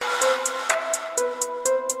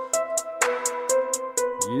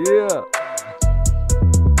Yeah.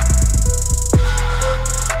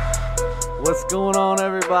 What's going on,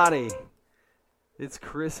 everybody? It's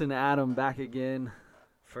Chris and Adam back again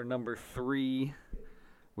for number 3.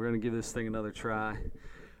 We're going to give this thing another try.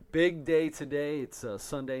 Big day today. It's a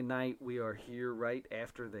Sunday night. We are here right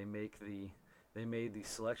after they made the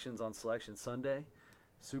selections on Selection Sunday.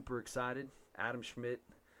 Super excited. Adam Schmidt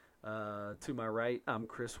to my right. I'm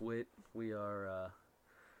Chris Witt. We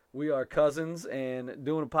are cousins and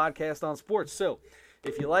doing a podcast on sports. So,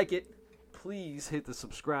 if you like it, please hit the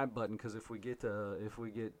subscribe button, because if we get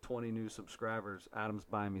 20 new subscribers, Adam's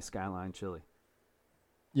buying me Skyline chili.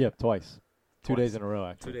 Yep, twice. 2 days in a row,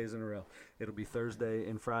 actually. 2 days in a row. It'll be Thursday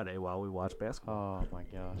and Friday while we watch basketball. Oh, my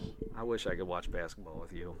gosh. I wish I could watch basketball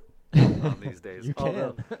with you on these days. You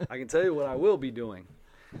Although, can. I can tell you what I will be doing.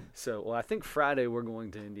 So, I think Friday we're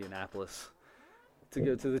going to Indianapolis to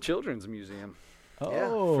go to the Children's Museum. Oh. Yeah,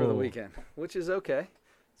 for the weekend, which is okay.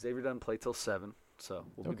 Xavier doesn't play till 7, so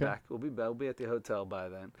we'll be Okay. back. We'll be at the hotel by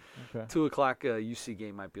then. Okay. 2 o'clock UC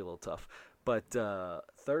game might be a little tough, but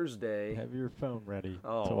Thursday. Have your phone ready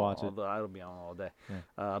Oh, to watch it. I'll be on all day. Yeah.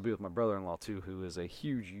 I'll be with my brother-in-law too, who is a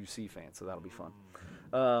huge UC fan, so that'll be fun.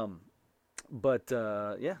 Yeah,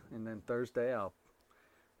 and then Thursday I'm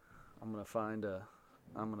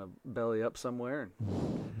gonna belly up somewhere and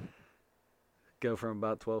go from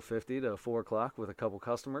about 12:50 to 4 o'clock with a couple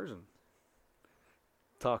customers and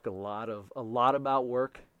talk a lot about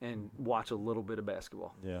work and watch a little bit of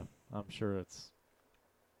basketball. Yeah, I'm sure.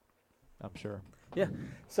 Yeah.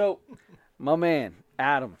 So, my man,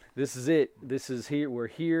 Adam, this is it. This is here. We're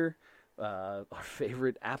here. Our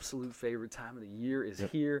absolute favorite time of the year is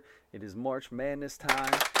here. It is March Madness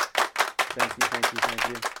time. Thank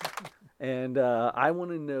you. And I want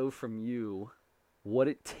to know from you what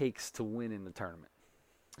it takes to win in the tournament.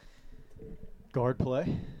 Guard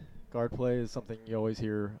play. Guard play is something you always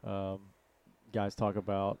hear guys talk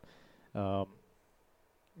about.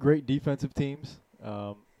 Great defensive teams.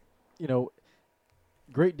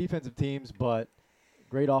 Great defensive teams, but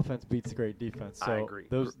great offense beats great defense. So I agree.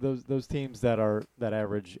 Those teams that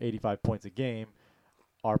average 85 points a game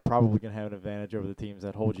are probably going to have an advantage over the teams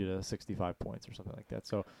that hold you to 65 points or something like that.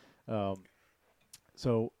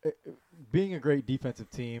 So, being a great defensive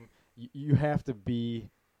team, you have to be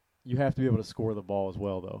able to score the ball as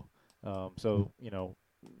well, though.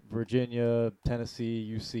 Virginia,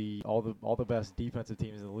 Tennessee, UC, all the best defensive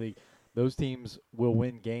teams in the league, those teams will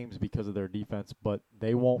win games because of their defense, but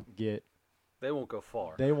they won't go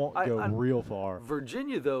far. They won't go real far.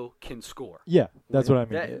 Virginia, though, can score. Yeah, that's what I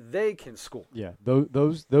mean. They can score. Yeah,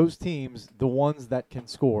 those teams, the ones that can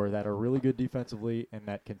score, that are really good defensively and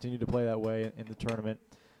that continue to play that way in the tournament,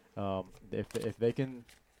 if they can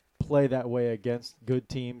play that way against good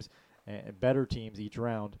teams and better teams each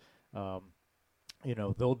round,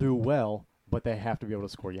 they'll do well, but they have to be able to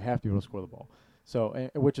score. You have to be able to score the ball. So,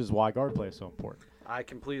 which is why guard play is so important. I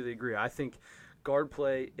completely agree. I think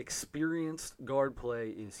experienced guard play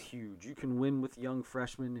is huge. You can win with young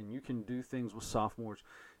freshmen, and you can do things with sophomores,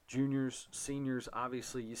 juniors, seniors.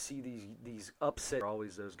 Obviously, you see these upsets are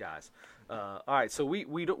always those guys. All right, so we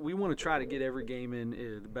want to try to get every game in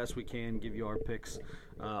the best we can, give you our picks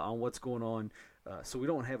on what's going on. So we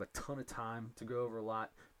don't have a ton of time to go over a lot,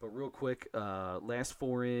 but real quick, last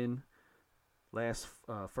 4 in,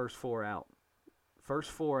 first 4 out. First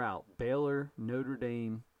 4 out: Baylor, Notre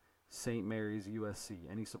Dame, St. Mary's, USC.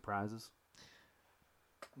 Any surprises?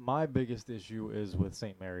 My biggest issue is with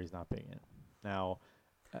St. Mary's not being in. Now,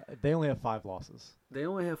 they only have 5 losses. They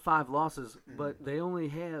only have 5 losses, but they've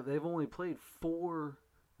only played 4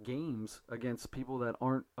 games against people that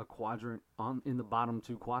aren't a quadrant in the bottom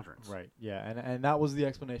 2 quadrants. Right. Yeah, and that was the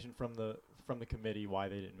explanation from the committee why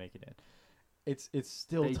they didn't make it in. It's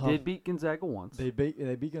still tough. They did beat Gonzaga once. They beat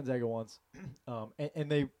Gonzaga once, and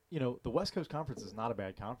they the West Coast Conference is not a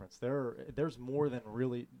bad conference. There's more than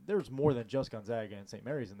just Gonzaga and St.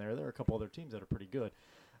 Mary's in there. There are a couple other teams that are pretty good.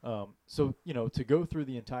 So to go through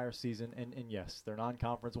the entire season and yes, their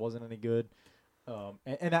non-conference wasn't any good,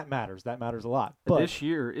 and that matters. That matters a lot. But this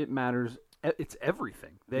year it matters. It's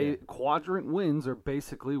everything. Quadrant wins are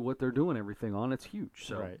basically what they're doing everything on. It's huge.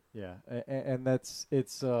 So. Right. Yeah, and it's.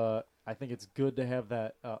 I think it's good to have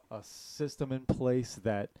that a system in place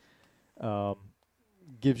that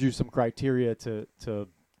gives you some criteria to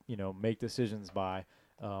make decisions by,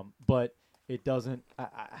 but it doesn't.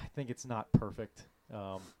 I think it's not perfect,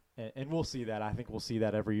 and we'll see that. I think we'll see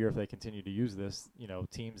that every year if they continue to use this.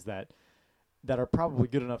 Teams that are probably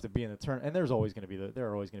good enough to be in the tournament, and there are always going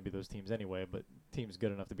to be those teams anyway. But teams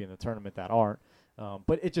good enough to be in the tournament that aren't.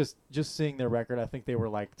 But it just seeing their record, I think they were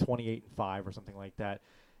like 28-5 or something like that.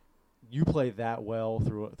 you play that well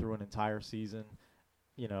through an entire season,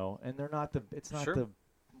 and they're not it's not Sure. the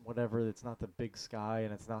whatever, it's not the Big Sky,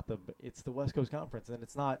 and it's the West Coast Conference, and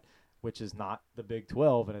it's not, which is not the Big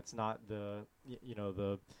 12, and it's not the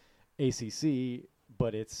the ACC,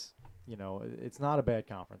 but it's not a bad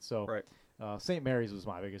conference. So Right. St. Mary's was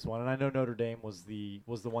my biggest one, and I know Notre Dame was the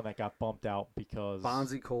one that got bumped out because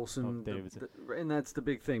Bonzie Colson, of Davidson. and that's the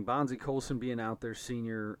big thing. Bonzie Colson being out there,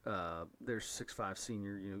 senior, their 6'5"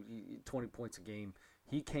 senior, 20 points a game.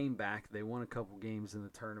 He came back. They won a couple games in the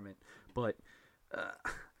tournament, but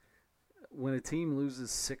when a team loses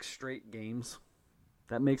 6 straight games,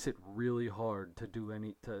 that makes it really hard to do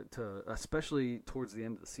to especially towards the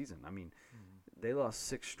end of the season. I mean, they lost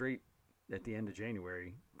 6 straight at the end of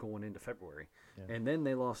January going into February. Yeah. And then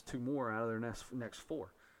they lost 2 more out of their next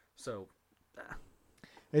 4. So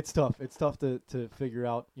it's tough. It's tough to figure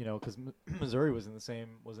out, because Missouri was in the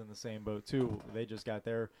same boat too. They just got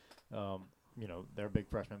their their big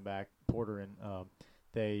freshman back, Porter, and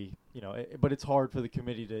they, but it's hard for the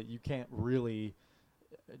committee you can't really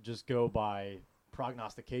just go by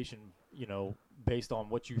prognostication, based on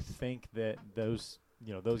what you think that those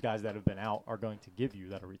guys that have been out are going to give you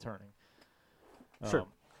that are returning. Sure.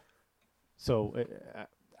 So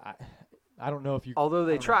I don't know if you. Although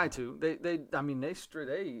they try to,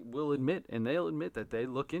 they will admit, and they'll admit that they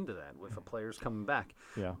look into that with the players coming back.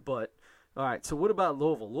 Yeah. But all right, so what about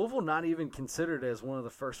Louisville? Louisville not even considered as one of the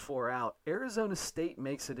first 4 out. Arizona State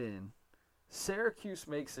makes it in. Syracuse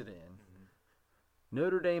makes it in. Mm-hmm.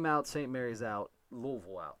 Notre Dame out. St. Mary's out.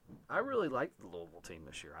 Louisville out. I really liked the Louisville team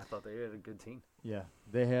this year. I thought they had a good team. Yeah,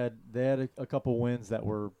 they had a couple wins that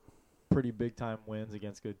were pretty big time wins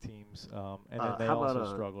against good teams, and then they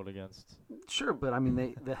also struggled against. Sure, but I mean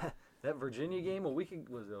that Virginia game a week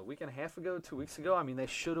and a half ago, 2 weeks ago. I mean they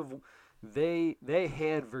should have. They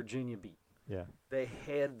had Virginia beat. Yeah, they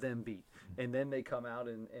had them beat, and then they come out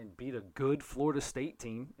and beat a good Florida State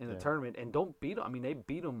team in the tournament, and don't beat them. I mean they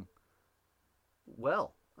beat them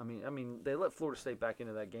well. I mean they let Florida State back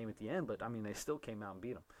into that game at the end, but I mean they still came out and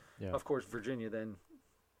beat them. Yeah. Of course, Virginia then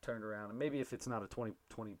turned around, and maybe if it's not a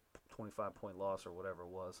 25-point loss or whatever it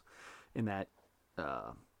was in that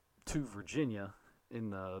to Virginia in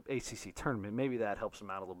the ACC tournament, maybe that helps them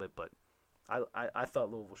out a little bit. But I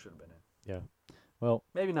thought Louisville should have been in. Yeah. Well,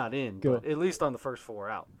 maybe not in, but at least on the first 4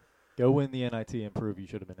 out. Go win the NIT and prove you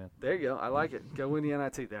should have been in. There you go. I like it. Go win the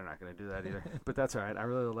NIT. They're not going to do that either. But that's all right. I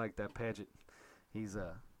really like that Padgett. He's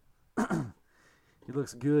he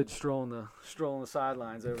looks good strolling the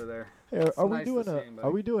sidelines over there. Hey, are we doing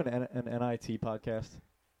an NIT podcast?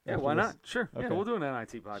 Yeah, why not? Sure. Okay. Yeah, we'll do an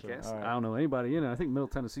NIT podcast. Sure. Right. I don't know anybody. I think Middle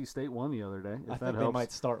Tennessee State won the other day. If I that think helps. they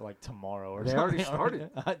might start like tomorrow or they something. already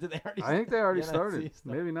started. Did they already? I think they already the started. NIT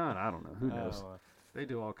stuff? Maybe not. I don't know. Who knows? Oh, They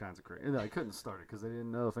do all kinds of crazy. They couldn't start it because they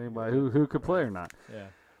didn't know if anybody who could play or not. yeah.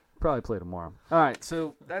 Probably play tomorrow. All right,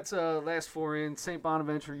 so that's last 4 in. St.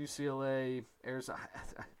 Bonaventure, UCLA,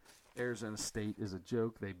 Arizona State is a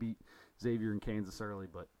joke. They beat Xavier and Kansas early,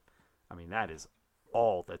 but, I mean, that is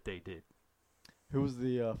all that they did. Who was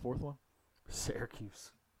the fourth one?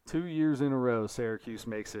 Syracuse. 2 years in a row, Syracuse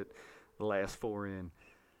makes it the last 4 in.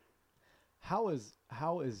 How is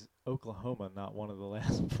Oklahoma not one of the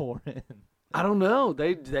last 4 in? I don't know.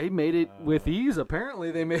 They made it with ease.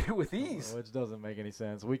 Apparently, they made it with ease. Which doesn't make any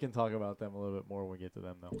sense. We can talk about them a little bit more when we get to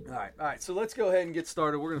them, though. All right. So let's go ahead and get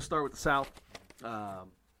started. We're going to start with the South. We're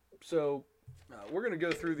going to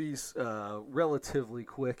go through these relatively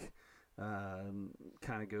quick. Kind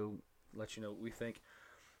of go let you know what we think.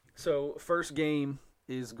 So first game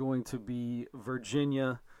is going to be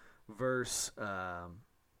Virginia versus the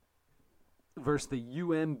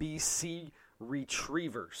UMBC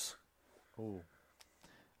Retrievers.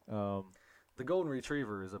 Oh. The Golden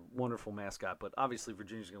Retriever is a wonderful mascot, but obviously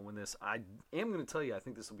Virginia's going to win this. I am going to tell you I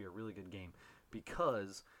think this will be a really good game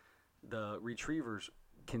because the Retrievers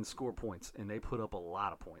can score points, and they put up a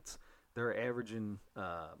lot of points. They're averaging,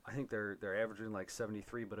 I think they're averaging like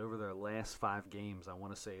 73, but over their last 5 games, I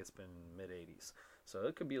want to say it's been mid-80s. So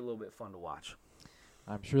it could be a little bit fun to watch.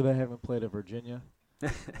 I'm sure they haven't played at Virginia,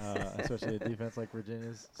 especially a defense like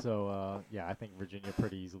Virginia's. So, I think Virginia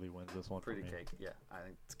pretty easily wins this one. Pretty cake, yeah. I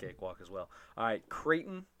think it's cakewalk as well. All right,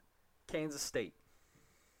 Creighton, Kansas State.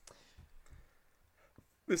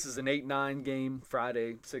 This is an 8-9 game,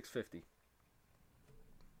 Friday, 6:50.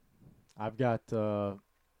 I've got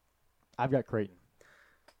Creighton.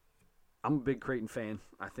 I'm a big Creighton fan.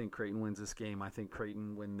 I think Creighton wins this game. I think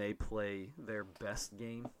Creighton, when they play their best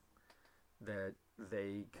game, that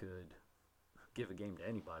they could give a game to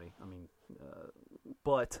anybody. I mean,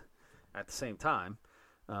 but at the same time,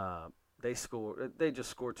 They just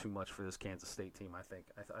score too much for this Kansas State team. I think.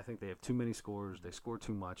 I think they have too many scores. They score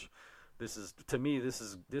too much. To me,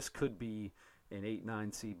 this could be an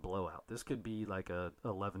 8-9 seed blowout. This could be like a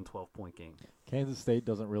 11, 12 point game. Kansas State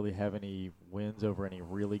doesn't really have any wins over any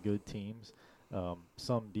really good teams.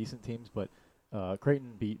 Some decent teams, but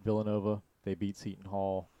Creighton beat Villanova. They beat Seton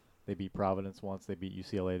Hall. They beat Providence once. They beat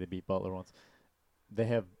UCLA. They beat Butler once. They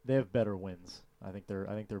have better wins. I think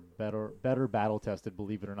they're better battle tested,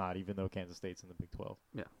 believe it or not, even though Kansas State's in the Big 12.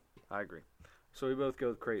 Yeah, I agree. So we both go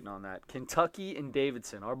with Creighton on that. Kentucky and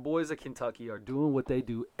Davidson. Our boys at Kentucky are doing what they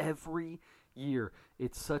do every year.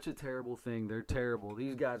 It's such a terrible thing. They're terrible.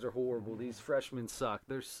 These guys are horrible. These freshmen suck.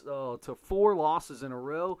 There's to 4 losses in a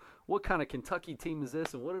row. What kind of Kentucky team is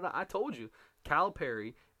this? And what did I told you?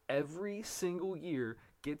 Calipari every single year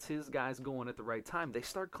gets his guys going at the right time. They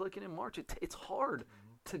start clicking in March. It's hard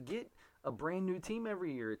to get a brand new team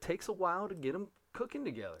every year. It takes a while to get them cooking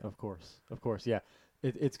together. Of course, yeah.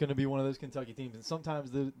 It's going to be one of those Kentucky teams, and sometimes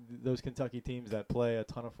those Kentucky teams that play a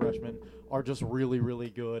ton of freshmen are just really, really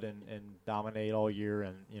good and dominate all year,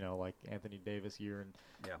 and like Anthony Davis year. And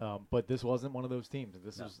yeah. But this wasn't one of those teams.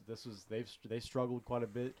 They struggled quite a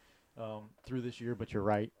bit through this year. But you're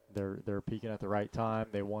right, they're peaking at the right time.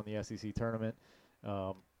 They won the SEC tournament,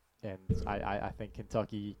 and I think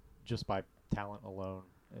Kentucky, just by talent alone,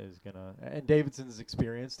 is gonna. And Davidson's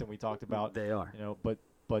experienced, and we talked about they are.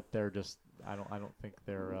 But they're just. I don't think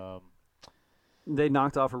they're. They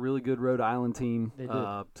knocked off a really good Rhode Island team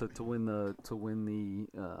to win the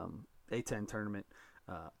A10 tournament.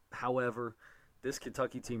 However, this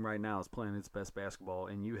Kentucky team right now is playing its best basketball,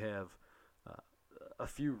 and you have a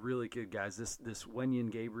few really good guys. This Wenyen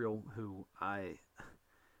Gabriel, who I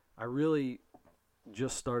really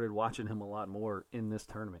just started watching him a lot more in this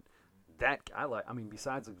tournament. That I like. I mean,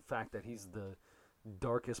 besides the fact that he's the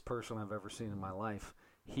darkest person I've ever seen in my life.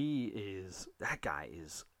 That guy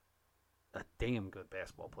is a damn good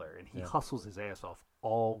basketball player, and he hustles his ass off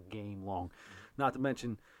all game long. Not to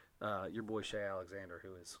mention your boy Shea Alexander,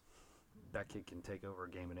 that kid can take over a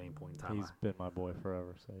game at any point in time. He's been my boy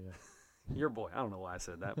forever, so yeah. Your boy. I don't know why I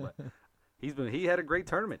said that, but he had a great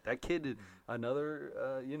tournament. That kid did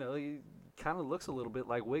another. He kind of looks a little bit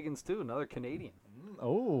like Wiggins too, another Canadian.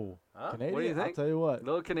 Canadian. What do you think? I'll tell you what.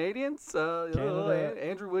 Little Canadians.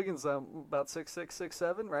 Andrew Wiggins, about 6'6",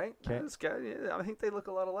 6'7", right? This guy, I think they look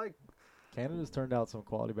a lot alike. Canada's turned out some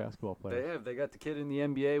quality basketball players. They have. They got the kid in the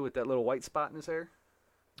NBA with that little white spot in his hair.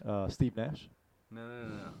 Steve Nash. No.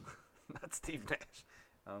 Not Steve Nash.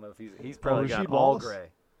 I don't know if he's probably got Rasheed all Wallace? gray.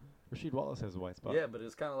 Rasheed Wallace has a white spot. Yeah, but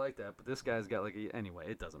it's kind of like that. But this guy's got anyway,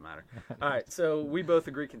 it doesn't matter. All right, so we both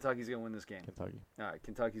agree Kentucky's going to win this game. Kentucky. All right,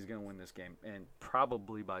 Kentucky's going to win this game, and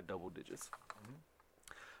probably by double digits.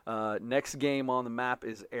 Next game on the map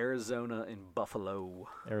is Arizona and Buffalo.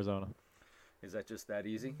 Arizona. Is that just that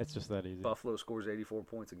easy? It's just that easy. Buffalo scores 84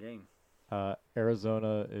 points a game.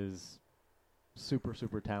 Arizona is super,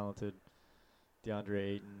 super talented.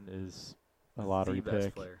 DeAndre Ayton is a lottery the best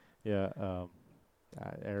pick. Player. Yeah.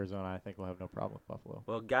 Arizona, I think, will have no problem with Buffalo.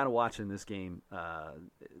 Well, got to watch in this game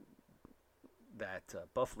that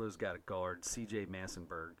Buffalo's got a guard, C.J.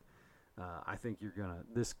 Massenberg. I think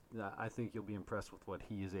I think you'll be impressed with what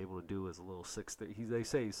he is able to do as a little 6'3". They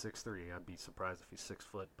say he's 6'3". I'd be surprised if he's 6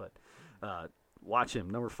 foot, but watch him.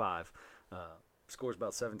 Number 5, scores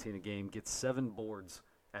about 17 a game, gets 7 boards.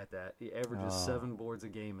 At that, he averages 7 boards a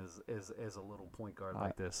game as a little point guard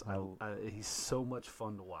like this. He's so much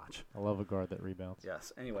fun to watch. I love a guard that rebounds.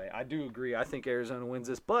 Yes. Anyway, I do agree. I think Arizona wins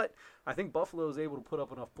this, but I think Buffalo is able to put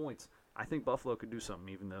up enough points. I think Buffalo could do something,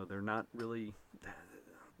 even though they're not really.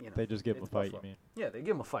 They just give them a fight. Buffalo. You mean? Yeah, they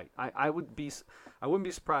give them a fight. I wouldn't be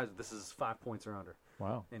surprised if this is 5 points or under.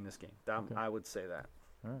 Wow. In this game, Okay. I would say that.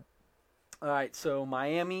 All right. All right. So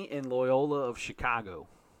Miami and Loyola of Chicago.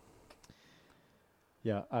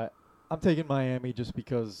 Yeah, I'm taking Miami just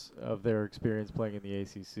because of their experience playing in the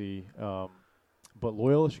ACC. But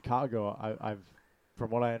Loyola Chicago, I've from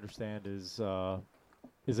what I understand, is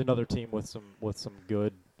another team with some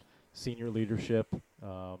good senior leadership,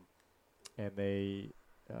 and they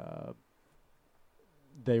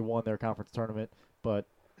won their conference tournament. But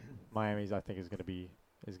Miami's, I think, is going to be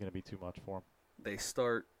too much for them. They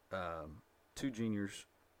start 2 juniors,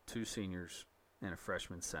 2 seniors, and a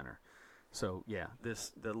freshman center. So yeah,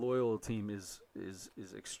 the Loyola team is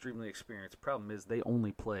extremely experienced. Problem is they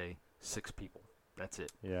only play 6 people. That's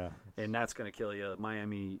it. Yeah, and that's going to kill you.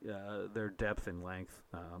 Miami, their depth and length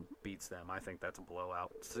beats them. I think that's a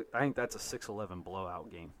blowout. I think that's a 6-11 blowout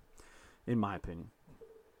game, in my opinion.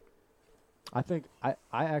 I think I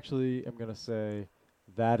actually am going to say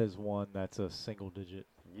that is one that's a single-digit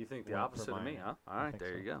You think the went for opposite of me, Miami. huh? All I right, think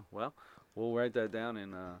there so. you go. Well, we'll write that down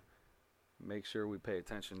and make sure we pay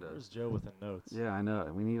attention to. There's Joe with the notes. Yeah, I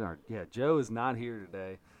know. We need our. Yeah, Joe is not here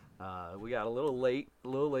today. We got a little late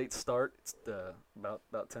start. It's about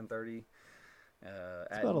 10:30.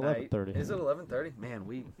 At about night. 11:30. Is it 11:30? Man,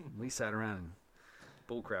 we sat around and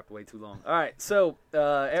bullcrap way too long. All right, so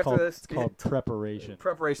after this, It's called preparation.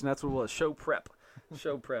 preparation. That's what it was. Show prep.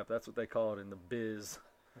 Show prep. That's what they call it in the biz.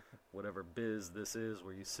 Whatever biz this is,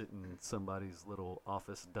 where you sit in somebody's little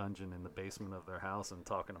office dungeon in the basement of their house and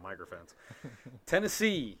talking to microphones.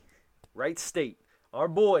 Tennessee, Wright State. Our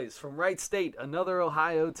boys from Wright State, another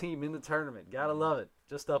Ohio team in the tournament. Gotta love it.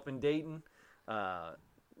 Just up in Dayton.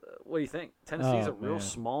 What do you think? Tennessee's a real man.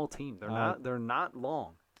 small team. They're not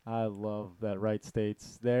long. I love that Wright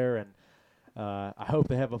State's there, and I hope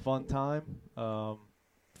they have a fun time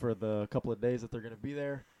for the couple of days that they're going to be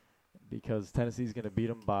there, because Tennessee's going to beat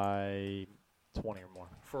them by 20 or more.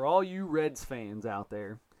 For all you Reds fans out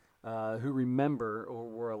there who remember or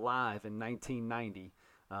were alive in 1990,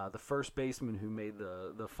 the first baseman who made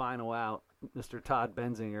the final out, Mr. Todd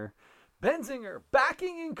Benzinger. Benzinger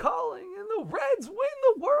backing and calling, and the Reds win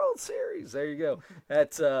the World Series. There you go.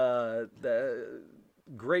 That's the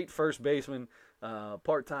great first baseman,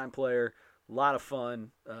 part-time player, a lot of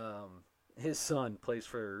fun. His son plays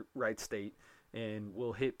for Wright State and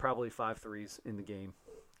will hit probably 5 threes in the game.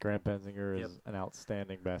 Grant Benzinger Yep. is an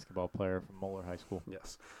outstanding basketball player from Moeller High School.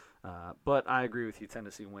 Yes. But I agree with you.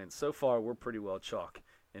 Tennessee wins. So far, we're pretty well chalk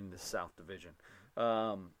in the South Division.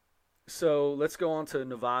 So let's go on to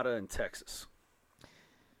Nevada and Texas.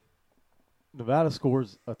 Nevada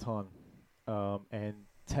scores a ton, and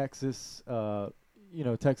Texas,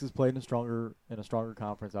 Texas played in a stronger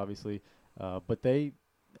conference, obviously, but they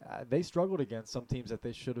struggled against some teams that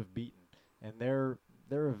they should have beaten, and they're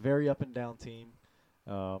a very up and down team.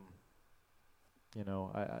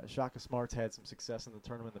 Shaka Smart's had some success in the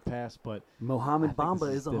tournament in the past, but Mohamed I think Bamba this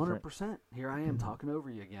is is different. 100%. Here I am talking over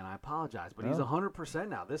you again. I apologize, but he's No. 100%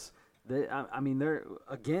 now. They're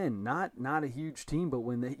again not a huge team, but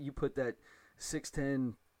when you put that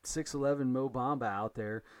 6'10", 6'11" Mo Bamba out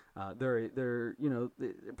there, they're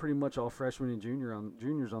pretty much all freshmen and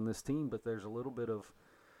juniors on this team, but there's a little bit of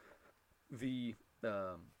the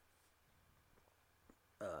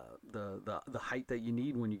height that you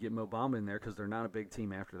need when you get Mo Bamba in there, because they're not a big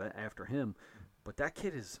team after him. But that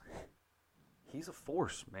kid he's a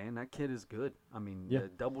force, man. That kid is good. I mean, Yeah.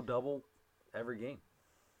 double every game.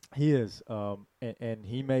 he is, and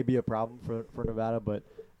he may be a problem for Nevada, but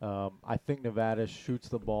I think Nevada shoots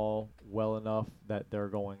the ball well enough that they're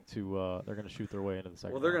going to shoot their way into the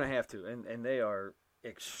second. Well, they're round. going to have to, and they are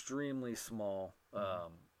extremely small.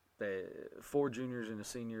 They 4 juniors and the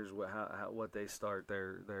seniors. What they start,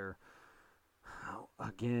 they're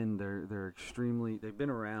extremely. They've been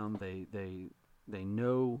around. They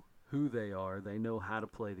know who they are. They know how to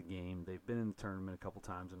play the game. They've been in the tournament a couple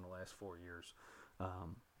times in the last 4 years.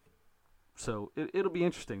 So it'll be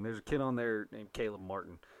interesting. There's a kid on there named Caleb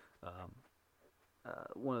Martin,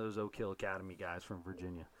 one of those Oak Hill Academy guys from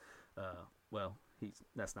Virginia.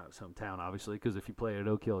 That's not his hometown, obviously, because if you play at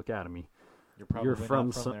Oak Hill Academy, You're probably you're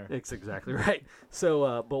not from there. It's exactly right.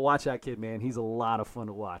 So, but watch that kid, man. He's a lot of fun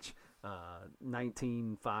to watch.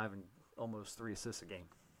 19, 5, and almost 3 assists a game.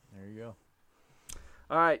 There you go.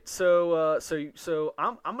 All right, so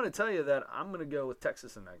I'm going to tell you that I'm going to go with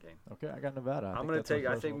Texas in that game. Okay, I got Nevada. I'm going to take.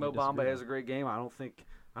 I think Mo Bamba has a great game. I don't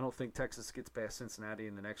think Texas gets past Cincinnati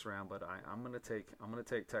in the next round, but I'm going to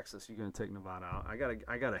take Texas. You're going to take Nevada. I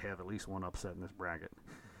gotta have at least one upset in this bracket.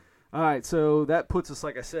 All right, so that puts us,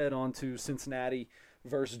 like I said, on to Cincinnati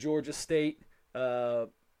versus Georgia State.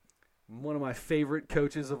 One of my favorite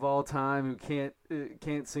coaches of all time, who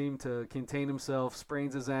can't seem to contain himself,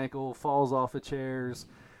 sprains his ankle, falls off of chairs,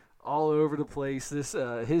 all over the place.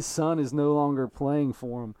 His son is no longer playing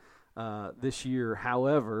for him this year.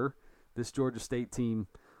 However, this Georgia State team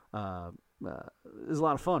is a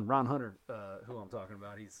lot of fun. Ron Hunter, who I'm talking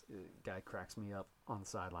about, he's guy cracks me up on the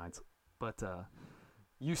sidelines. But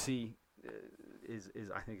UC is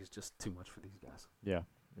I think is just too much for these guys. Yeah,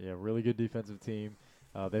 really good defensive team.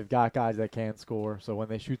 They've got guys that can score, so when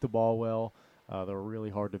they shoot the ball well, they're really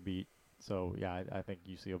hard to beat. So, yeah, I think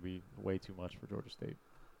UC will be way too much for Georgia State.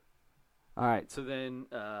 All right, so then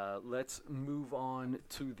let's move on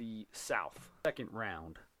to the South. Second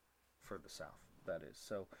round for the South, that is.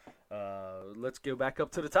 So let's go back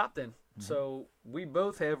up to the top then. Mm-hmm. So we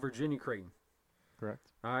both have Virginia Creighton.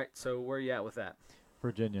 Correct. All right, so where are you at with that?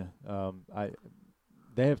 Virginia.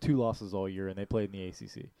 They have 2 losses all year, and they played in the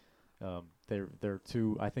ACC.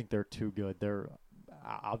 I think they're too good.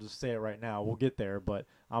 I'll just say it right now. We'll get there, but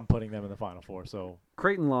I'm putting them in the Final Four. So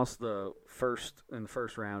Creighton lost the first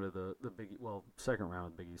round of the second round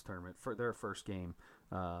of the Big East tournament for their first game,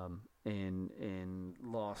 and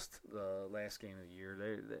lost the last game of the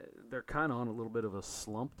year. They're kind of on a little bit of a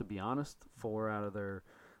slump, to be honest. 4 out of their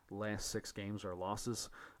last 6 games are losses.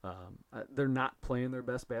 They're not playing their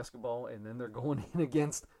best basketball, and then they're going in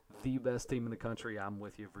against the best team in the country. I'm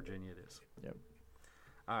with you, Virginia. It is. Yep.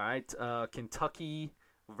 All right, Kentucky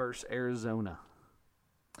versus Arizona.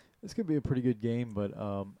 This could be a pretty good game, but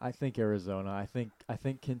I think Arizona. I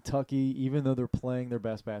think Kentucky, even though they're playing their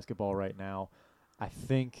best basketball right now, I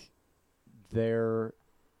think their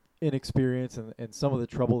inexperience and some of the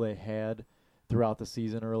trouble they had throughout the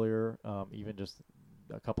season earlier, even just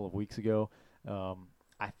a couple of weeks ago,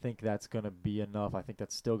 I think that's going to be enough. I think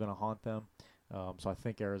that's still going to haunt them. So I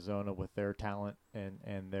think Arizona, with their talent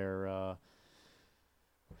and their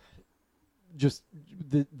just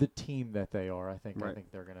the team that they are, I think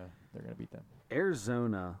they're gonna beat them.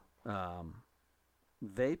 Arizona,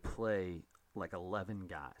 they play like 11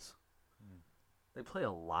 guys. They play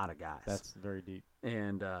a lot of guys. That's very deep.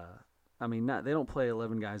 And I mean, they don't play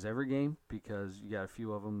 11 guys every game, because you got a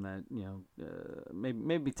few of them that, you know,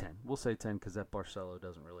 maybe 10. We'll say 10 because that Barcelo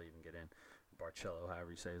doesn't really even get in. Barcello,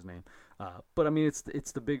 however you say his name. But I mean,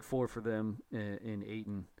 it's the big four for them in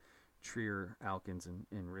Ayton, Trier, Alkins,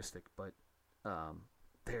 and Ristic. But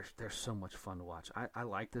they're so much fun to watch. I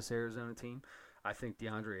like this Arizona team. I think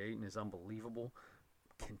DeAndre Ayton is unbelievable.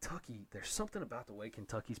 Kentucky, there's something about the way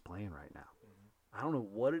Kentucky's playing right now. I don't know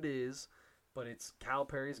what it is, but it's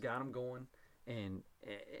Calipari's got them going, and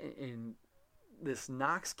this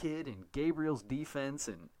Knox kid and Gabriel's defense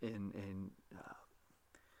and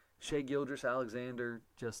Shai Gilgeous-Alexander,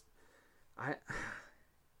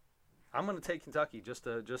 I'm going to take Kentucky just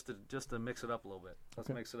to mix it up a little bit. Let's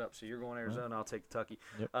mix it up. So you're going Arizona, right. I'll take Kentucky.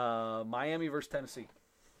 Yep. Miami versus Tennessee.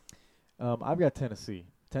 I've got Tennessee.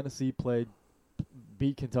 Tennessee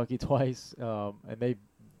beat Kentucky twice, and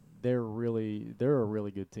they're a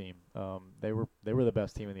really good team. They were the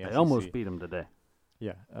best team in the SEC. They almost beat them today.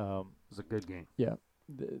 Yeah, it was a good game. Yeah.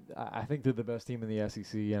 I think they're the best team in the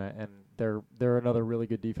SEC, and they're another really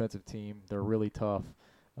good defensive team. They're really tough.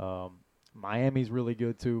 Miami's really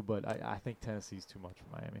good too, but I think Tennessee's too much for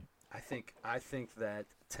Miami. I think that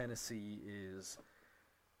Tennessee is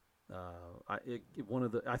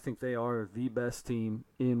I think they are the best team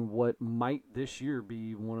in what might this year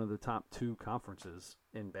be one of the top 2 conferences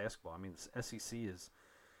in basketball. I mean, the SEC is.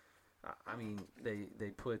 I mean, they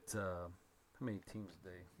put how many teams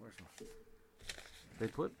did they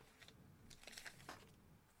put?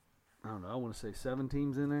 I don't know. I want to say 7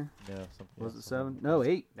 teams in there. Yeah, was it 7? No,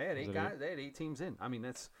 8. They had 8 guys. 8? They had 8 teams in. I mean,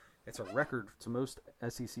 it's a record to most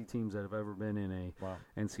SEC teams that have ever been in a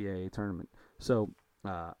NCAA tournament. So,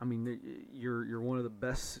 I mean, you're one of the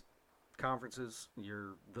best conferences.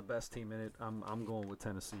 You're the best team in it. I'm going with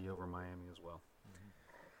Tennessee over Miami as well.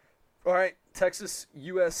 Mm-hmm. All right, Texas,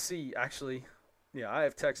 USC. Actually, yeah, I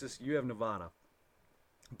have Texas. You have Nevada.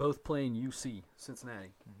 Both playing UC,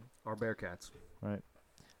 Cincinnati, our Bearcats. Right.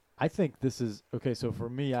 I think this is okay. So for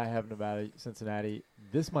me, I have Nevada, Cincinnati.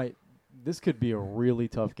 This could be a really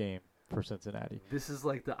tough game for Cincinnati. This is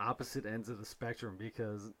like the opposite ends of the spectrum,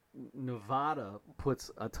 because Nevada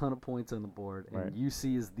puts a ton of points on the board, and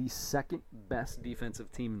UC is the second best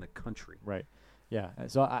defensive team in the country. Right. Yeah.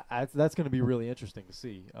 So that's going to be really interesting to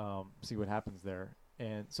see what happens there.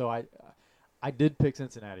 And so I did pick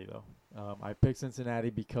Cincinnati though. I picked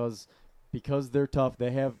Cincinnati because they're tough.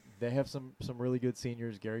 They have some really good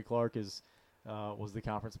seniors. Gary Clark was the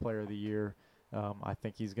conference player of the year. I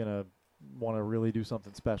think he's gonna want to really do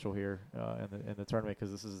something special here in the tournament,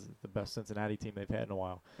 because this is the best Cincinnati team they've had in a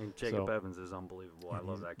while. And Jacob Evans is unbelievable. I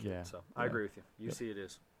love that kid. Yeah, so I agree with you. UC it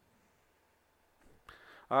is.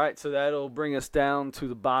 All right, so that'll bring us down to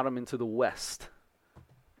the bottom into the West.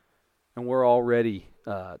 And we're already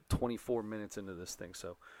 24 minutes into this thing,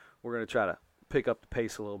 so we're going to try to pick up the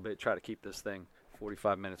pace a little bit, try to keep this thing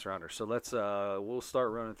 45 minutes or under. So we'll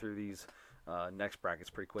start running through these next brackets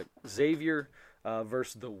pretty quick. Xavier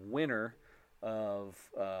versus the winner of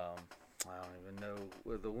I don't even know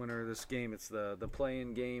the winner of this game. It's the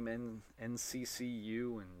play-in game,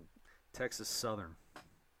 NCCU and Texas Southern.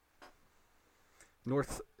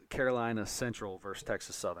 North Carolina Central versus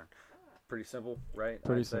Texas Southern. Pretty simple, right?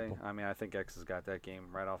 Pretty simple. I mean, I think X has got that game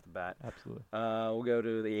right off the bat. Absolutely. We'll go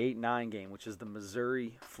to the 8-9 game, which is the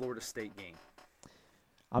Missouri-Florida State game.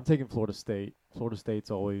 I'm taking Florida State. Florida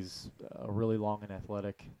State's always really long and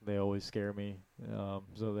athletic. They always scare me.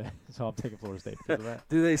 So I'm taking Florida State because of that.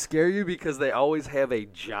 Do they scare you because they always have a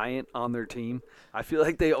giant on their team? I feel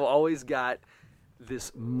like they always got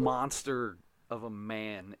this monster of a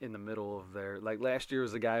man in the middle of there. Like last year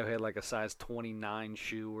was a guy who had like a size 29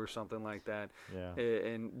 shoe or something like that. Yeah.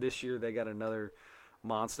 And this year they got another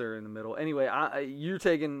monster in the middle. Anyway, you're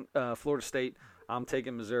taking Florida State. I'm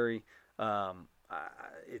taking Missouri.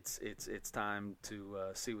 It's time to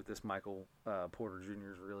see what this Michael Porter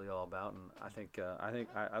Jr. is really all about, and I think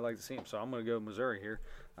I like to see him. So I'm going to go Missouri here.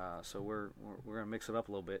 So we're going to mix it up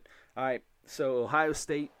a little bit. All right. So Ohio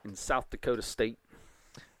State and South Dakota State.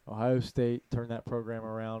 Ohio State turned that program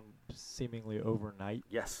around seemingly overnight.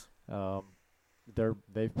 Yes.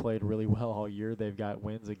 They've played really well all year. They've got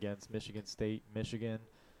wins against Michigan State, Michigan,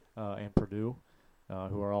 and Purdue,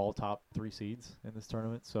 who are all top 3 seeds in this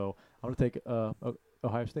tournament. So I'm going to take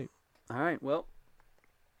Ohio State. All right. Well,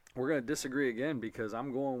 we're going to disagree again because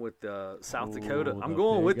I'm going with South Dakota. I'm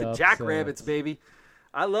going with the Jackrabbits, baby.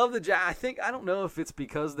 I love the I don't know if it's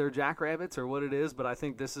because they're Jackrabbits or what it is, but I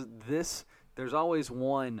think there's always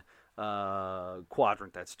one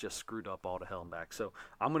quadrant that's just screwed up all to hell and back. So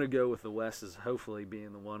I'm going to go with the West as hopefully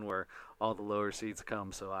being the one where all the lower seeds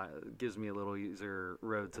come. So it gives me a little easier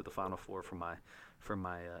road to the Final Four for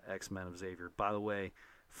my X-Men of Xavier. By the way,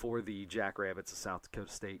 for the Jackrabbits of South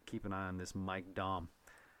Dakota State, keep an eye on this Mike Daum,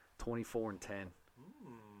 24-10.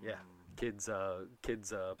 Yeah, kid's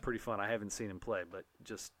pretty fun. I haven't seen him play, but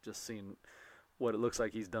just seeing what it looks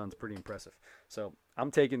like he's done is pretty impressive. So I'm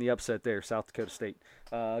taking the upset there, South Dakota State.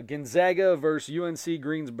 Gonzaga versus UNC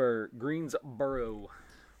Greensboro.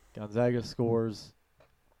 Gonzaga scores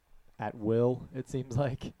at will, it seems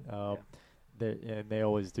like. They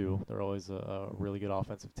always do. They're always a really good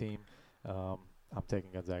offensive team. I'm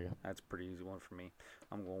taking Gonzaga. That's a pretty easy one for me.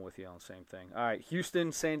 I'm going with you on the same thing. All right,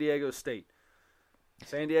 Houston, San Diego State.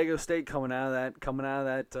 San Diego State coming out of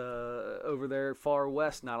that over there far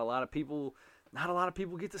west. Not a lot of people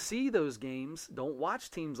get to see those games. Don't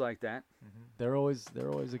watch teams like that. Mm-hmm. They're always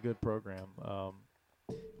a good program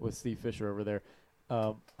with Steve Fisher over there.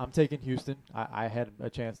 I'm taking Houston. I had a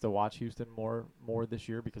chance to watch Houston more this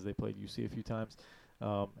year because they played UC a few times,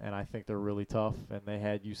 and I think they're really tough. And they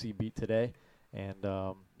had UC beat today, and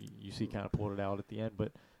UC kind of pulled it out at the end.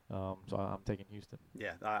 But so I'm taking Houston.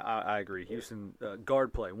 Yeah, I agree. Houston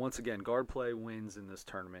guard play once again. Guard play wins in this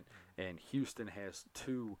tournament, and Houston has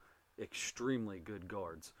 2 extremely good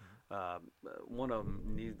guards. One of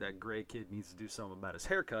them that gray kid needs to do something about his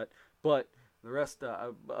haircut, but the rest,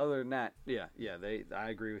 other than that, I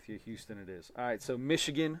agree with you. Houston, it is. All right, so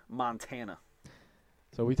Michigan, Montana.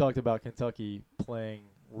 So we talked about Kentucky playing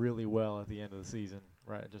really well at the end of the season,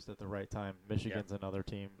 right? Just at the right time. Michigan's another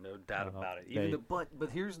team. No doubt about it. But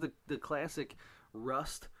here's the classic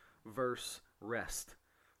rust versus rest.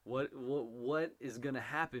 What is going to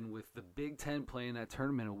happen with the Big Ten playing that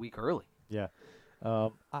tournament a week early? Yeah,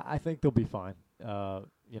 I think they'll be fine.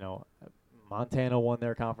 Montana won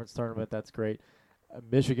their conference tournament. That's great.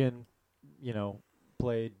 Michigan,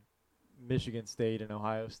 played Michigan State and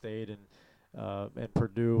Ohio State and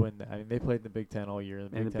Purdue, and I mean they played in the Big Ten all year. The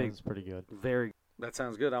Big Ten is pretty good. That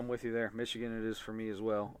sounds good. I'm with you there. Michigan, it is for me as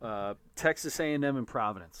well. Texas A&M and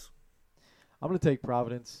Providence. I'm going to take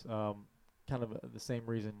Providence. Kind of the same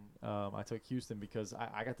reason I took Houston because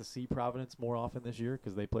I got to see Providence more often this year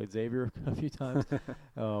because they played Xavier a few times.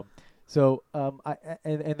 And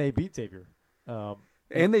they beat Xavier.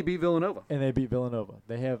 And they beat Villanova.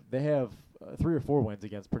 They have 3 or 4 wins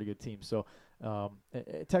against pretty good teams. So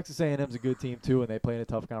Texas A&M's a good team too, and they play in a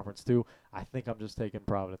tough conference too. I think I'm just taking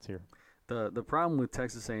Providence here. The problem with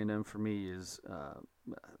Texas A&M for me is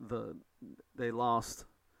they lost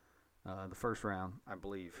the first round, I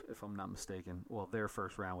believe, if I'm not mistaken. Well, their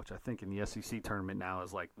first round, which I think in the SEC tournament now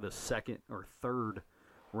is like the second or third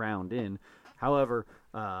round in. However,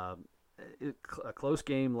 a close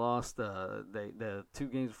game lost. The 2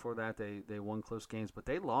 games before that, they won close games, but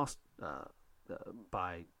they lost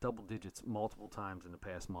by double digits multiple times in the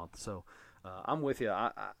past month. So I'm with you.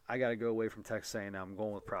 I got to go away from Texas A&M. I'm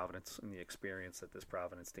going with Providence and the experience that this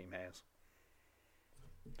Providence team has.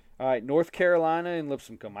 All right, North Carolina and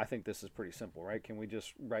Lipscomb. I think this is pretty simple, right? Can we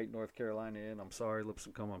just write North Carolina in? I'm sorry,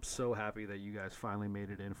 Lipscomb. I'm so happy that you guys finally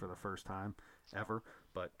made it in for the first time ever,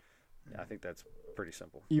 but I think that's pretty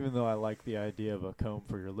simple. Even though I like the idea of a comb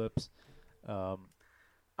for your lips. I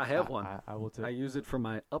have one. I will take. I use it for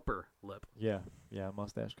my upper lip. Yeah,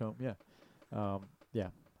 mustache comb. Yeah,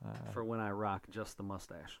 for when I rock just the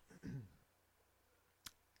mustache.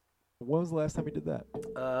 When was the last time you did that?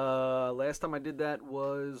 Last time I did that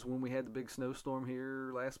was when we had the big snowstorm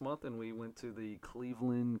here last month, and we went to the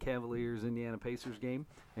Cleveland Cavaliers Indiana Pacers game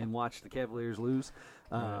and watched the Cavaliers lose,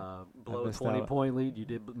 blow a 20-point lead. You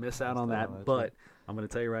did miss out on that, but I'm going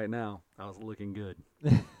to tell you right now, I was looking good.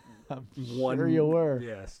 I'm sure you were.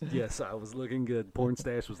 Yes, I was looking good. Porn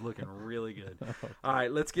stash was looking really good. All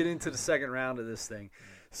right, let's get into the second round of this thing.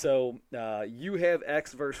 So you have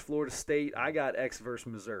X versus Florida State. I got X versus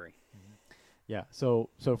Missouri. Yeah. So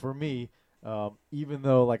for me, even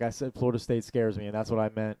though, like I said, Florida State scares me, and that's what I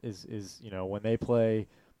meant is when they play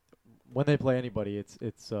anybody, it's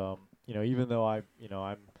even though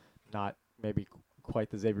I'm not maybe quite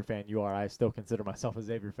the Xavier fan you are, I still consider myself a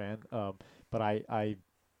Xavier fan. But I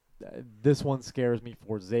this one scares me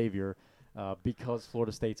for Xavier because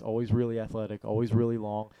Florida State's always really athletic, always really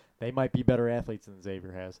long. They might be better athletes than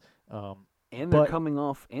Xavier has. And they're coming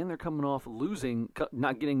off losing,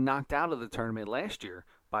 not getting knocked out of the tournament last year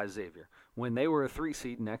by Xavier when they were a 3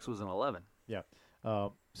 seed and X was an 11. Yeah.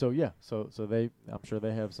 So I'm sure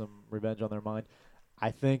they have some revenge on their mind.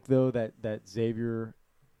 I think though that Xavier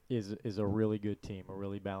is a really good team, a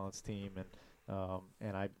really balanced team,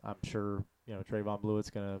 and I'm sure Trayvon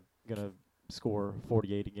Blewett's gonna score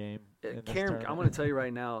 48 a game. I'm going to tell you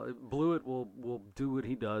right now, Blewett will do what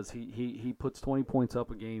he does. He puts 20 points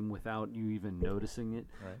up a game without you even noticing it.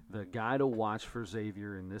 Right. The guy to watch for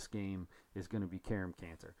Xavier in this game is going to be Karam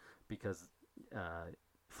Cantor because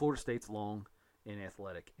Florida State's long and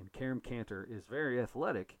athletic, and Karam Cantor is very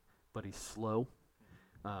athletic, but he's slow.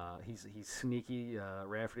 He's sneaky.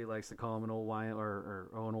 Rafferty likes to call him an old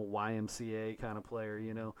YMCA kind of player,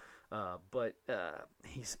 But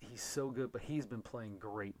he's so good. But he's been playing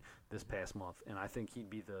great this past month, and I think he'd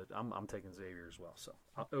be I'm taking Xavier as well. So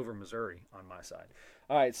over Missouri on my side.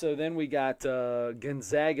 All right. So then we got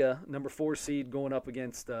Gonzaga, number 4 seed, going up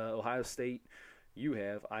against Ohio State.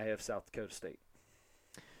 I have South Dakota State.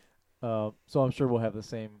 So I'm sure we'll have the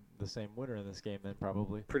same winner in this game then,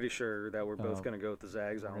 probably. Pretty sure that we're both going to go with the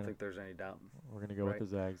Zags. I don't think there's any doubt. We're going to go with the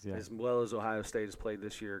Zags, yeah. As well as Ohio State has played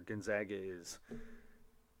this year, Gonzaga is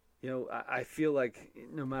I feel like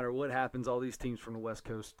no matter what happens, all these teams from the West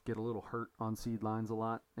Coast get a little hurt on seed lines a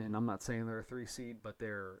lot. And I'm not saying they're a 3 seed, but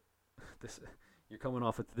you're coming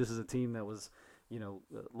off this is a team that was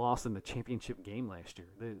lost in the championship game last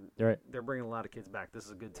year. They're bringing a lot of kids back. This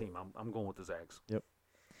is a good team. I'm going with the Zags. Yep.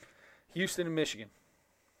 Houston and Michigan.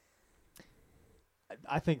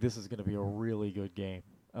 I think this is going to be a really good game.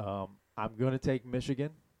 I'm going to take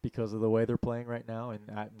Michigan because of the way they're playing right now, and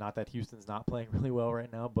not that Houston's not playing really well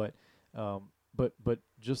right now, but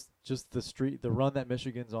just the run that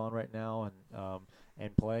Michigan's on right now,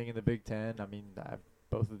 and playing in the Big Ten. I mean,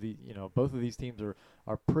 both of these teams are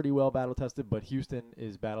pretty well battle tested, but Houston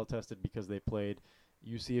is battle tested because they played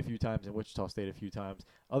UC a few times and Wichita State a few times.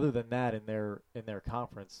 Other than that, in their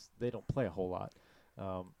conference, they don't play a whole lot.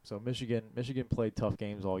 So Michigan played tough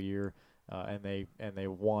games all year, and they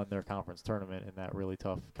won their conference tournament in that really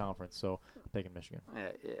tough conference. So I'm taking Michigan.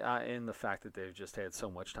 And the fact that they've just had so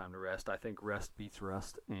much time to rest, I think rest beats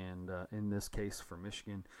rust, and in this case for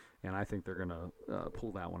Michigan, and I think they're going to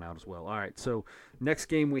pull that one out as well. All right, so next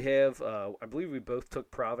game we have, I believe we both took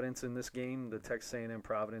Providence in this game, the Texas A&M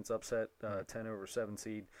Providence upset, 10 over 7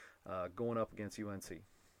 seed, going up against UNC.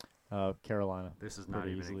 Carolina. This is not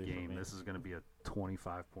even a game. This is going to be a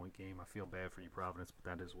 25-point game. I feel bad for you, Providence, but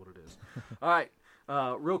that is what it is. All right,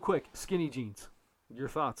 real quick, skinny jeans. Your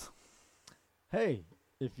thoughts? Hey,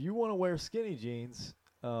 if you want to wear skinny jeans,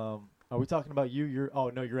 are we talking about you?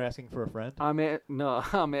 You're asking for a friend?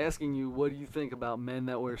 I'm asking you, what do you think about men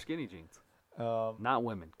that wear skinny jeans? Not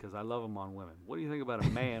women, because I love them on women. What do you think about a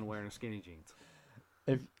man wearing skinny jeans?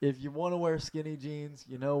 If you want to wear skinny jeans,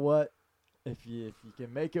 you know what? If you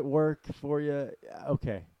can make it work for you,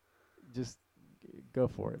 okay, just go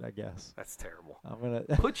for it, I guess. That's terrible. I'm gonna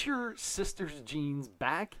put your sister's jeans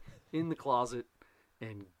back in the closet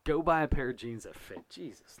and go buy a pair of jeans that fit.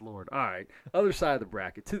 Jesus Lord. All right, other side of the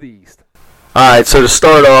bracket to the east. All right, so to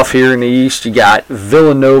start off here in the east, you got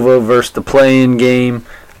Villanova versus the play-in game,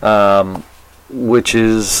 which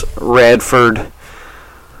is Radford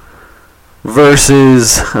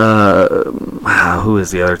versus who is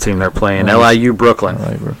the other team they're playing? LIU Brooklyn.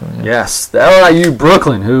 LIU Brooklyn, yeah. Yes, the LIU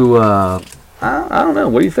Brooklyn, who I don't know.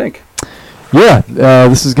 What do you think? Yeah,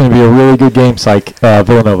 this is going to be a really good game, Psych.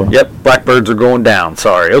 Villanova. Yep, Blackbirds are going down.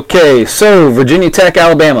 Sorry. Okay, so Virginia Tech,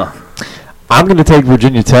 Alabama. I'm going to take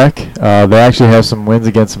Virginia Tech. They actually have some wins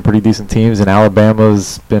against some pretty decent teams, and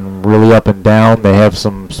Alabama's been really up and down. They have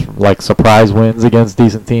some surprise wins against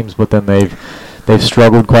decent teams, but then they've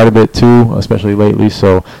struggled quite a bit too, especially lately,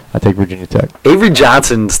 so I take Virginia Tech. Avery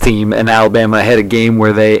Johnson's team in Alabama had a game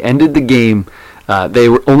where they ended the game. They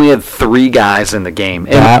only had 3 guys in the game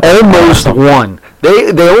and almost won.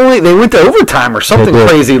 They went to overtime or something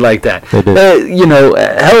crazy like that. They did. You know,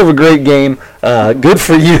 a hell of a great game. Good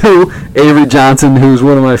for you, Avery Johnson, who's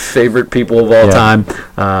one of my favorite people of all time,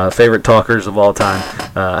 favorite talkers of all time.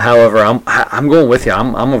 However, I'm going with you.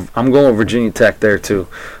 I'm going with Virginia Tech there too.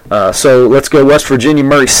 So let's go West Virginia,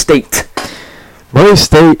 Murray State. Murray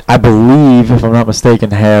State, I believe, if I'm not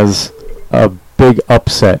mistaken, has a big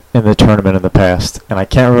upset in the tournament in the past, and I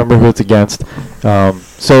can't remember who it's against.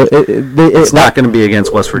 So it's not going to be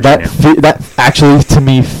against West Virginia. That actually, to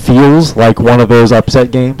me, feels like one of those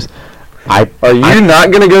upset games. Are you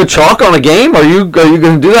not going to go chalk on a game? Are you going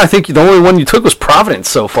to do that? I think the only one you took was Providence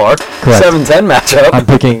so far. Correct. 7-10 matchup. I'm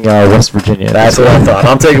picking West Virginia. That's what I thought.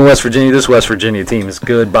 I'm taking West Virginia. This West Virginia team is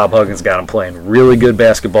good. Bob Huggins got them playing really good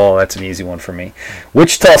basketball. That's an easy one for me.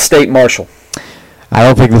 Wichita State, Marshall. I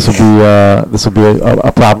don't think this will be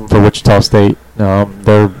a problem for Wichita State.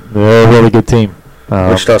 They're a really good team.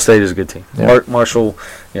 Wichita State is a good team. Yeah. Marshall,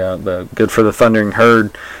 good for the Thundering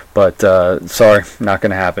Herd, but sorry, not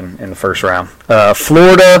going to happen in the first round.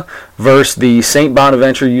 Florida versus the St.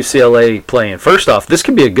 Bonaventure UCLA play-in. First off, this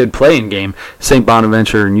could be a good play-in game, St.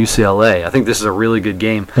 Bonaventure and UCLA. I think this is a really good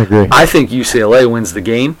game. I agree. I think UCLA wins the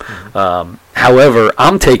game. However,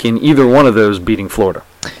 I'm taking either one of those beating Florida.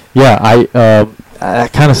 Yeah,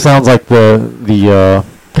 it kind of sounds like the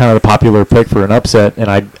kind of the popular pick for an upset, and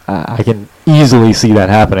I can easily see that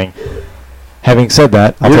happening. Having said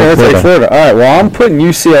that, I'll take Florida. All right, well, I'm putting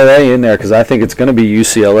UCLA in there because I think it's going to be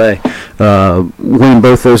UCLA winning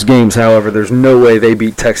both those games. However, there's no way they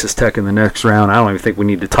beat Texas Tech in the next round. I don't even think we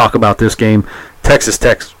need to talk about this game. Texas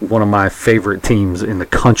Tech's one of my favorite teams in the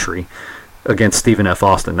country against Stephen F.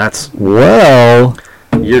 Austin.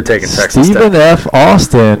 You're taking Texas Tech. Stephen F.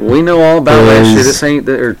 Austin. We know all about last year. This ain't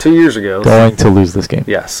 2 years ago. Going to lose this game.